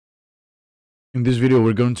In this video,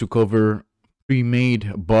 we're going to cover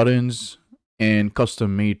pre-made buttons and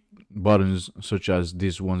custom-made buttons such as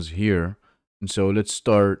these ones here. And so let's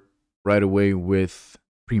start right away with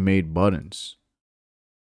pre-made buttons.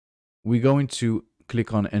 We're going to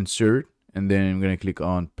click on Insert, and then I'm going to click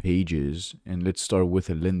on Pages, and let's start with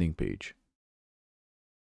a landing page.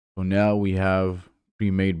 So now we have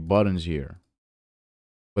pre-made buttons here,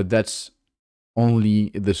 but that's only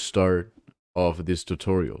the start of these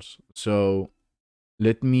tutorials. So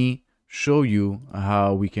let me show you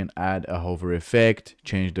how we can add a hover effect,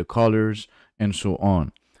 change the colors, and so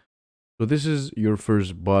on. So this is your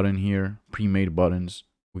first button here, pre-made buttons.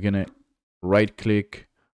 We're gonna right click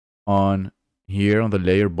on here on the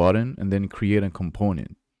layer button and then create a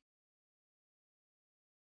component.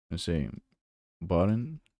 Let's say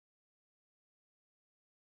button.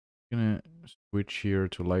 Gonna switch here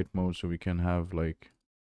to light mode so we can have like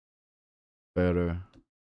better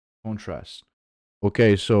contrast.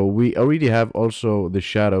 Okay, so we already have also the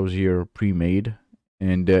shadows here pre-made.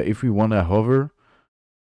 And if we want to hover,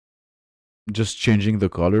 just changing the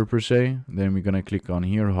color per se, then we're going to click on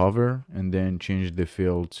here, hover, and then change the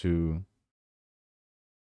fill to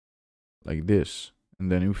like this.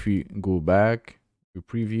 And then if we go back, we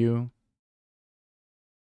preview,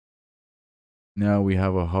 now we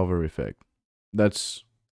have a hover effect. That's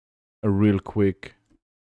a real quick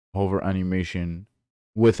hover animation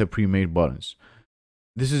with a pre-made buttons.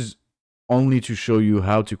 This is only to show you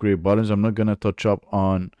how to create buttons. I'm not gonna touch up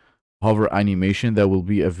on hover animation. That will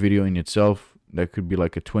be a video in itself. That could be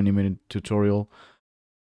like a 20-minute tutorial.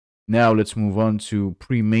 Now let's move on to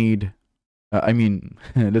pre-made.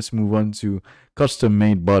 Let's move on to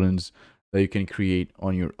custom-made buttons that you can create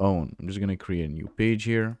on your own. I'm just gonna create a new page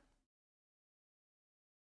here,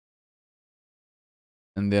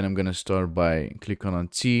 and then I'm gonna start by clicking on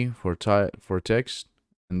T for text,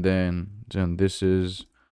 and then this is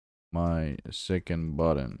my second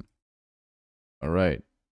button. All right.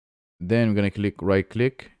 Then I'm gonna right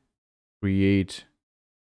click, add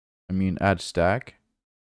stack.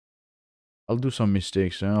 I'll do some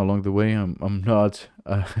mistakes along the way. I'm not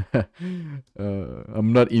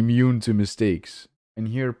I'm not immune to mistakes. And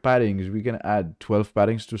here paddings, we're gonna add 12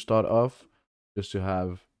 paddings to start off, just to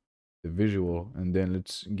have the visual. And then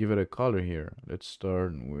let's give it a color here. Let's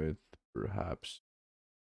start with perhaps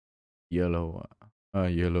yellow,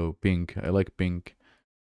 yellow, pink. I like pink.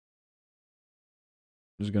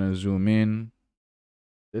 Just gonna zoom in.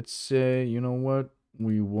 Let's say, you know what?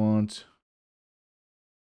 We want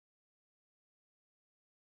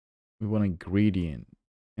a gradient.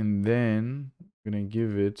 And then we're gonna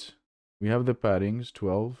give it, we have the paddings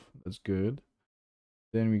 12, that's good.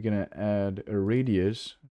 Then we're gonna add a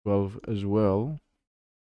radius 12 as well.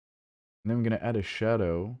 And then we're gonna add a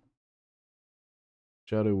shadow.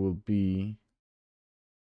 Shadow will be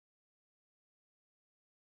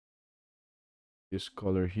this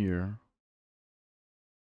color here.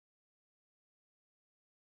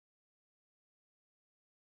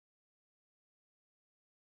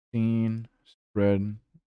 Scene, spread,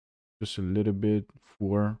 just a little bit,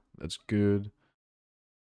 4, that's good.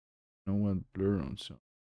 No one blur on so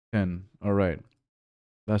 10. All right,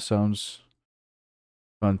 that sounds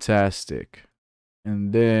fantastic.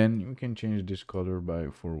 And then we can change this color by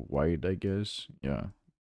for white, I guess. Yeah,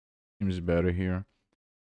 seems better here.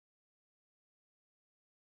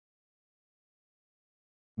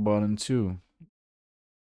 Button 2.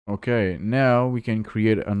 Okay, now we can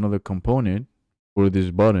create another component for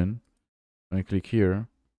this button. I click here.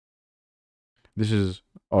 This is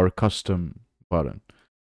our custom button.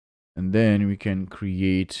 And then we can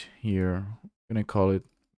create here, I'm gonna call it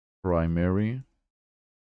primary.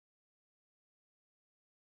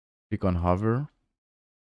 Click on hover.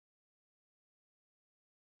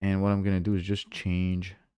 And what I'm gonna do is just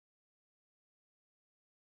change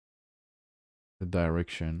the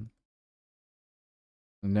direction.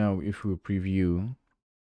 And now if we preview,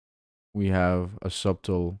 we have a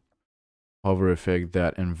subtle hover effect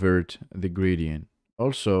that invert the gradient.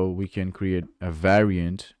 Also, we can create a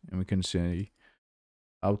variant and we can say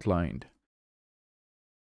outlined.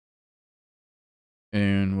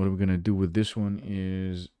 And what we're gonna do with this one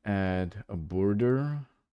is add a border.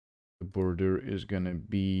 The border is gonna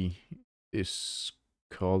be this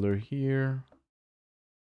color here,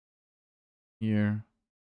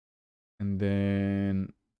 and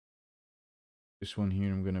then this one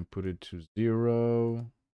here, I'm gonna put it to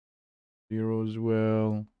 0, 0 as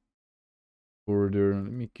well. Border,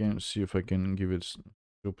 let me see if I can give it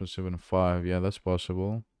 0.75. Yeah, that's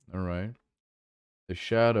possible. All right. The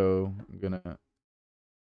shadow, I'm gonna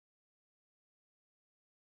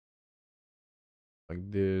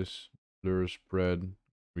like this. blur spread,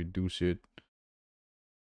 reduce it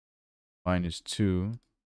 -2,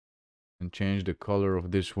 and change the color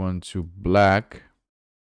of this one to black.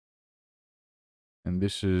 And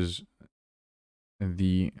this is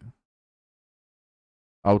the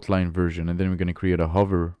outline version. And then we're going to create a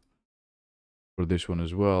hover for this one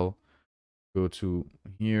as well. Go to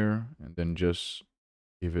here and then just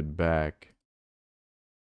give it back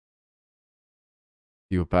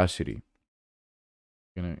the opacity.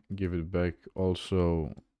 Gonna give it back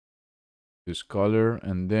also this color,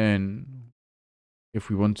 and then if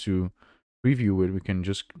we want to preview it, we can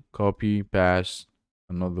just copy paste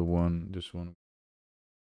another one, this one,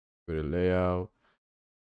 with a layout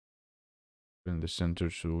in the center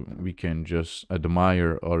so we can just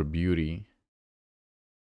admire our beauty.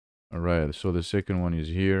 All right, so the second one is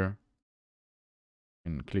here,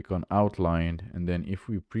 and click on outline, and then if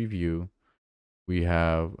we preview, we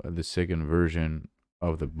have the second version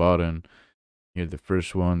of the button. Here the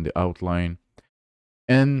first one, the outline,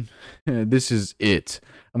 and this is it.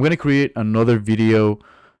 I'm gonna create another video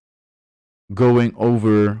going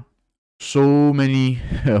over so many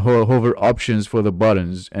hover options for the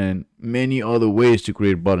buttons and many other ways to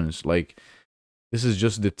create buttons. Like, this is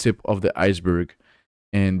just the tip of the iceberg,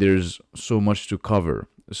 and there's so much to cover.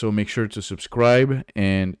 So make sure to subscribe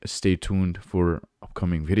and stay tuned for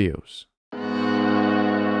upcoming videos.